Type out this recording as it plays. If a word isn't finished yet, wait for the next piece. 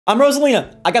I'm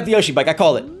Rosalina. I got the Yoshi bike. I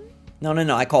called it. No,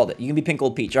 I called it. You can be Pink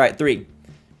Gold Peach. All right, 3.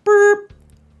 Burp.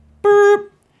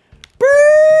 Burp.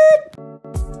 Burp.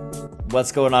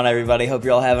 What's going on, everybody? Hope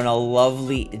you're all having a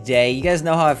lovely day. You guys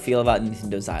know how I feel about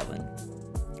Nintendo's Island.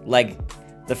 Like,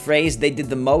 the phrase, they did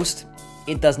the most,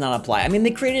 it does not apply. I mean,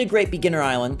 they created a great beginner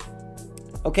island.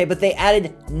 Okay, but they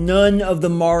added none of the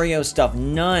Mario stuff.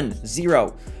 None.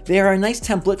 Zero. They are a nice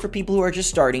template for people who are just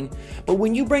starting, but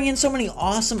when you bring in so many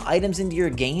awesome items into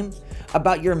your game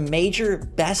about your major,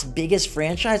 best, biggest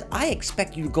franchise, I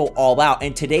expect you to go all out,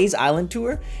 and today's island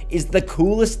tour is the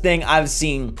coolest thing I've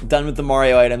seen done with the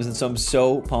Mario items, and so I'm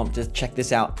so pumped to check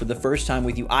this out for the first time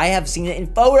with you. I have seen it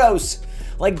in photos,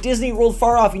 like Disney World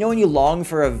far off. You know when you long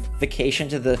for a vacation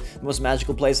to the most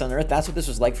magical place on earth? That's what this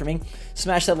was like for me.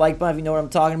 Smash that like button if you know what I'm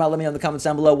talking about. Let me know in the comments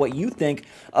down below what you think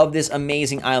of this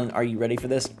amazing island. Are you ready for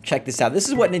this? Check this out. This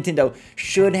is what Nintendo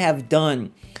should have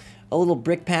done. A little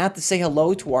brick path to say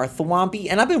hello to our Thwompy.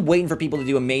 And I've been waiting for people to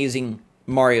do amazing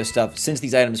Mario stuff since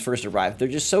these items first arrived. They're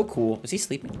just so cool. Is he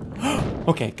sleeping?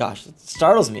 Okay, gosh, it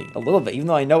startles me a little bit, even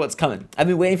though I know what's coming. I've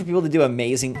been waiting for people to do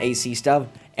amazing AC stuff,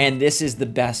 and this is the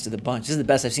best of the bunch. This is the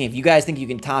best I've seen. If you guys think you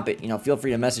can top it, you know, feel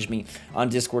free to message me on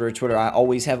Discord or Twitter. I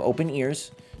always have open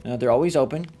ears. They're always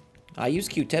open. I use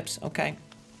Q-tips. Okay,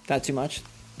 not too much.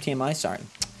 TMI, sorry.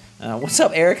 What's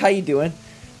up, Eric? How you doing?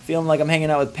 Feeling like I'm hanging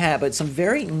out with Pat, but some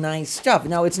very nice stuff.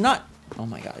 Now, it's not... Oh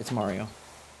my god, it's Mario.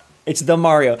 It's the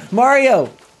Mario.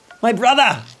 Mario! My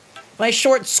brother! My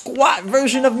short, squat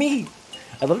version of me!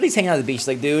 I love that he's hanging out at the beach.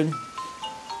 Like, dude,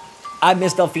 I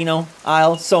miss Delfino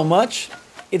Isle so much.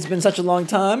 It's been such a long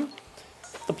time.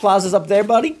 The plaza's up there,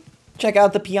 buddy. Check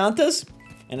out the Piantas.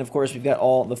 And, of course, we've got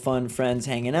all the fun friends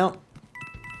hanging out.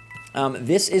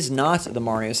 This is not the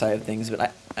Mario side of things,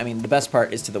 but I mean, the best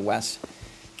part is to the west.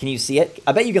 Can you see it?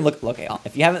 I bet you can look. Okay,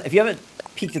 if you haven't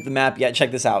peeked at the map yet,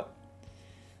 check this out.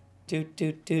 If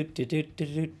you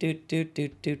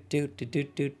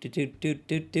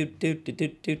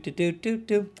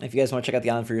guys want to check out the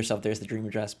island for yourself, there's the dream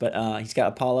address. But he's got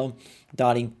Apollo,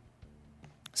 Dottie,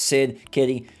 Sid,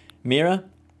 Kitty, Mira,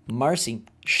 Marcy,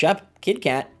 Shep, Kid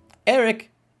Kat, Eric,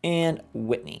 and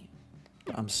Whitney.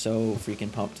 I'm so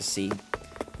freaking pumped to see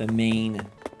the main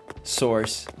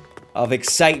source of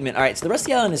excitement. All right, so the rest of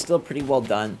the island is still pretty well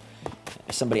done.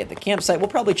 There's somebody at the campsite. We'll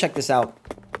probably check this out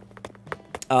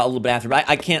a little bit after, but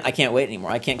I can't wait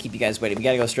anymore. I can't keep you guys waiting. We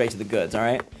gotta go straight to the goods. All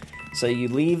right. So you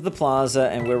leave the plaza,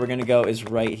 and where we're gonna go is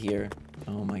right here.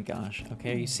 Oh my gosh.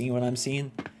 Okay, are you seeing what I'm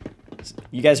seeing?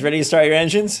 You guys ready to start your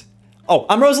engines? Oh,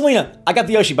 I'm Rosalina. I got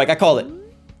the Yoshi bike. I called it.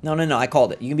 No, I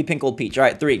called it. You can be Pink Gold Peach. All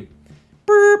right, 3.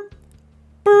 Burp.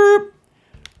 Burp.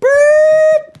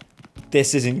 Burp.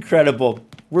 This is incredible.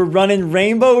 We're running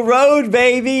Rainbow Road,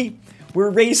 baby. We're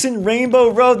racing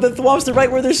Rainbow Road. The Thwomps are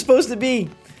right where they're supposed to be.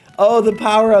 Oh, the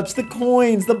power-ups, the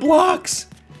coins, the blocks.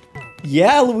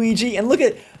 Yeah, Luigi. And look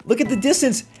at the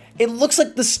distance. It looks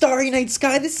like the starry night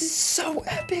sky. This is so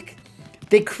epic.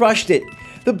 They crushed it.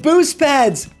 The boost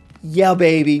pads. Yeah,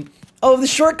 baby. Oh, the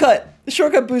shortcut. The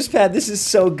shortcut boost pad. This is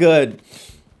so good.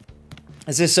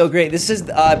 This is so great. This is,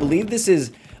 I believe this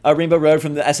is a Rainbow Road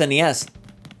from the SNES.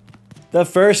 The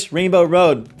first Rainbow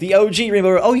Road, the OG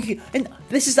Rainbow Road. Oh, and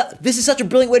this is such a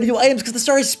brilliant way to do items because the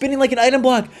star is spinning like an item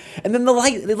block, and then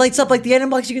it lights up like the item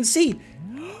blocks you can see.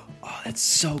 Oh, that's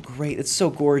so great. It's so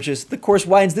gorgeous. The course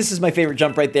widens. This is my favorite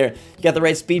jump right there. You got the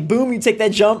right speed. Boom, you take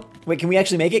that jump. Wait, can we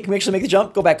actually make it? Can we actually make the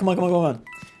jump? Go back. Come on.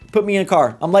 Put me in a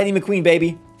car. I'm Lightning McQueen,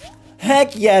 baby.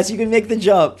 Heck yes, you can make the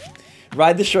jump.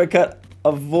 Ride the shortcut.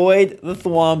 Avoid the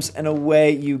Thwomps, and away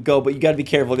you go. But you gotta be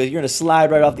careful because you're gonna slide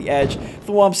right off the edge.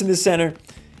 Thwomps in the center.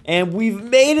 And we've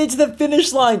made it to the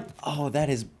finish line. Oh,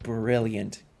 that is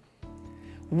brilliant.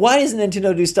 Why doesn't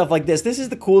Nintendo do stuff like this? This is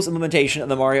the coolest implementation of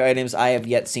the Mario items I have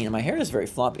yet seen. And my hair is very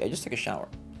floppy. I just took a shower.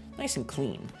 Nice and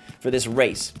clean for this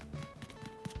race.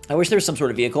 I wish there was some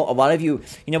sort of vehicle. A lot of you,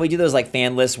 we do those like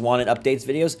fan list wanted updates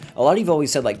videos. A lot of you have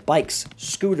always said like bikes,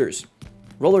 scooters,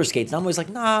 roller skates. And I'm always like,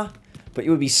 nah. But it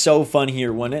would be so fun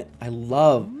here, wouldn't it? I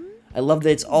love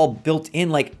that it's all built in,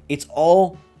 like it's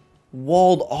all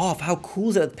walled off. How cool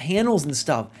is that with panels and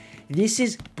stuff? This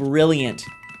is brilliant.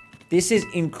 This is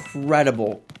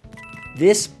incredible.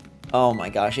 Oh my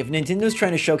gosh, if Nintendo's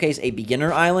trying to showcase a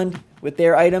beginner island with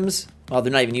their items, well,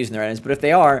 they're not even using their items, but if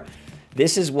they are,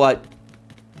 this is what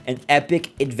an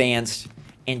epic, advanced,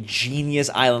 and genius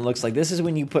island looks like. This is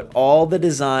when you put all the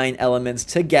design elements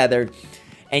together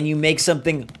and you make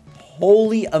something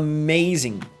wholly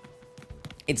amazing.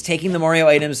 It's taking the Mario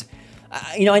items.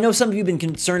 I know some of you have been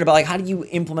concerned about, like, how do you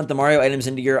implement the Mario items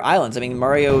into your islands? I mean,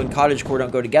 Mario and Cottagecore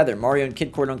don't go together. Mario and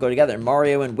Kidcore don't go together.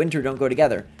 Mario and Winter don't go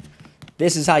together.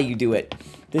 This is how you do it.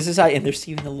 This is how, and there's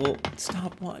even a little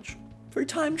stopwatch for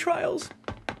time trials.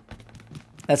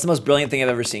 That's the most brilliant thing I've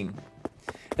ever seen.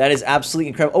 That is absolutely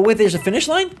incredible. Oh, wait, there's a finish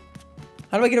line?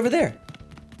 How do I get over there?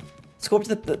 Let's go up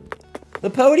to the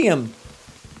podium.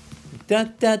 Da,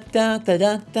 da, da, da,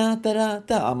 da, da, da,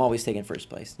 da. I'm always taking first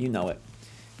place. You know it.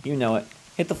 You know it.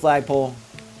 Hit the flagpole.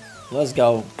 Let's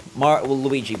go. Well,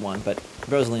 Luigi won, but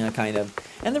Rosalina kind of.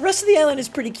 And the rest of the island is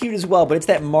pretty cute as well, but it's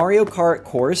that Mario Kart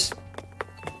course.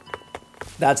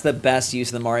 That's the best use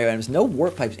of the Mario items. No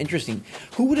warp pipes. Interesting.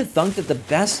 Who would have thunk that the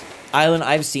best island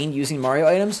I've seen using Mario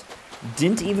items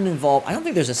didn't even involve... I don't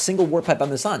think there's a single warp pipe on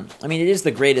the sun. I mean, it is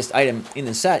the greatest item in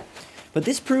the set. But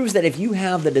this proves that if you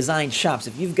have the design chops,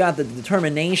 if you've got the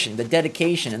determination, the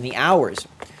dedication, and the hours,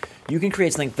 you can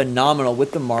create something phenomenal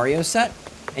with the Mario set,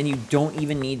 and you don't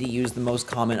even need to use the most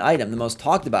common item, the most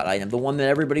talked about item, the one that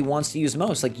everybody wants to use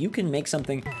most. Like, you can make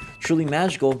something truly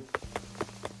magical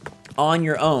on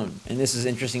your own. And this is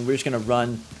interesting. We're just going to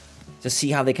run to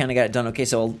see how they kind of got it done. Okay,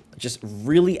 so just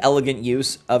really elegant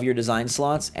use of your design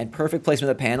slots and perfect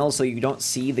placement of the panels so you don't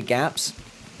see the gaps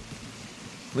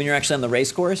when you're actually on the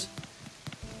race course.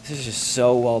 This is just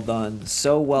so well done.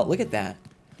 So well. Look at that.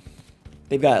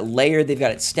 They've got it layered. They've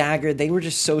got it staggered. They were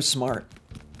just so smart.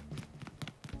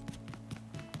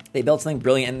 They built something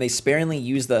brilliant, and they sparingly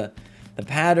use the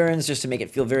patterns just to make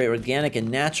it feel very organic and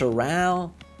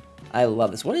natural. I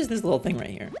love this. What is this little thing right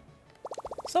here?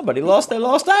 Somebody lost their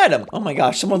lost item. Oh my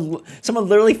gosh, someone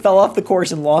literally fell off the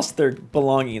course and lost their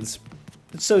belongings.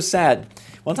 It's so sad.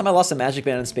 One time I lost a magic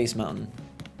band in Space Mountain.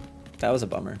 That was a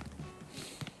bummer.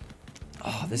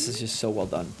 Oh, this is just so well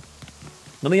done.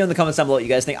 Let me know in the comments down below what you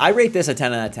guys think. I rate this a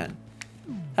 10 out of 10.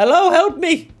 Hello, help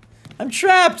me! I'm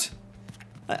trapped!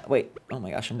 Wait, oh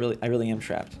my gosh, I really am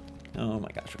trapped. Oh my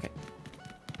gosh, okay.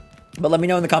 But let me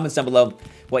know in the comments down below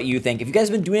what you think. If you guys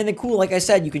have been doing anything cool, like I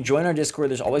said, you can join our Discord.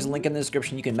 There's always a link in the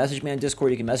description. You can message me on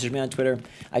Discord. You can message me on Twitter.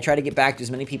 I try to get back to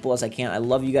as many people as I can. I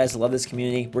love you guys. I love this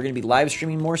community. We're going to be live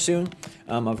streaming more soon.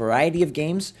 A variety of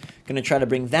games. Going to try to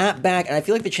bring that back. And I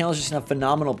feel like the channel is just in a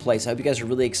phenomenal place. I hope you guys are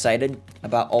really excited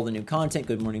about all the new content.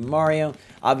 Good Morning Mario.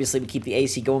 Obviously, we keep the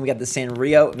AC going. We got the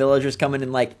Sanrio villagers coming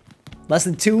in like less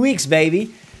than 2 weeks,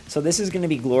 baby. So this is going to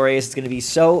be glorious. It's going to be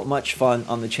so much fun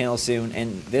on the channel soon.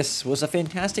 And this was a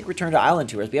fantastic return to Island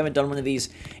Tours. We haven't done one of these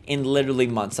in literally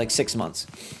months, like 6 months.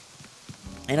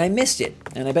 And I missed it.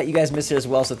 And I bet you guys missed it as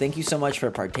well. So thank you so much for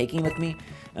partaking with me.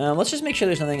 Let's just make sure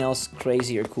there's nothing else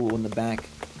crazy or cool in the back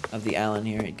of the island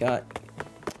here. You got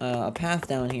a path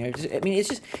down here. I mean,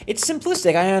 it's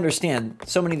simplistic. I understand.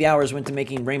 So many of the hours went to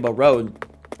making Rainbow Road.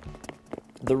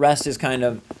 The rest is kind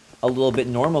of a little bit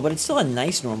normal, but it's still a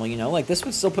nice normal, you know? Like, this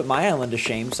would still put my island to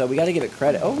shame, so we gotta give it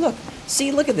credit. Oh, look.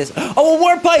 See, look at this. Oh, a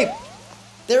warp pipe!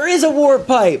 There is a warp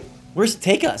pipe! Where's it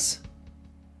take us?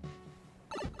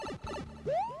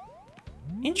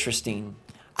 Interesting.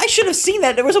 I should have seen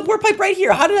that. There was a warp pipe right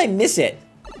here. How did I miss it?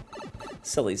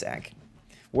 Silly Zach.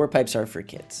 Warp pipes are for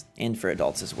kids, and for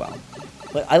adults as well.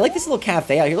 But I like this little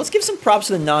cafe out here. Let's give some props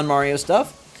to the non-Mario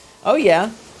stuff. Oh, yeah.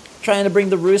 Trying to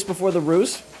bring the roost before the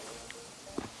roost.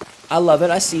 I love it.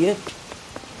 I see it.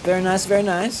 Very nice, very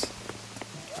nice.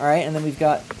 All right, and then we've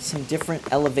got some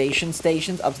different elevation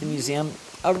stations up to the museum.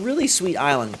 A really sweet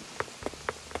island.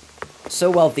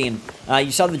 So well themed.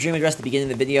 You saw the dream address at the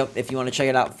beginning of the video. If you want to check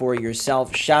it out for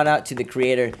yourself, shout out to the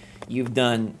creator. You've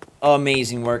done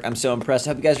amazing work. I'm so impressed. I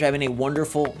hope you guys are having a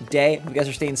wonderful day. Hope you guys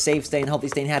are staying safe, staying healthy,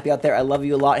 staying happy out there. I love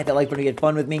you a lot. Hit that like button to get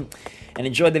fun with me. And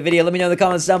enjoy the video. Let me know in the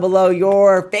comments down below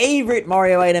your favorite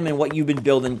Mario item and what you've been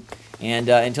building. And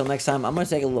until next time, I'm going to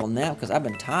take a little nap because I've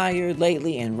been tired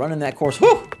lately and running that course.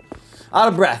 Whew! Out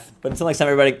of breath. But until next time,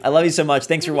 everybody, I love you so much.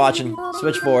 Thanks for watching.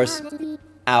 SwitchForce,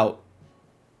 out.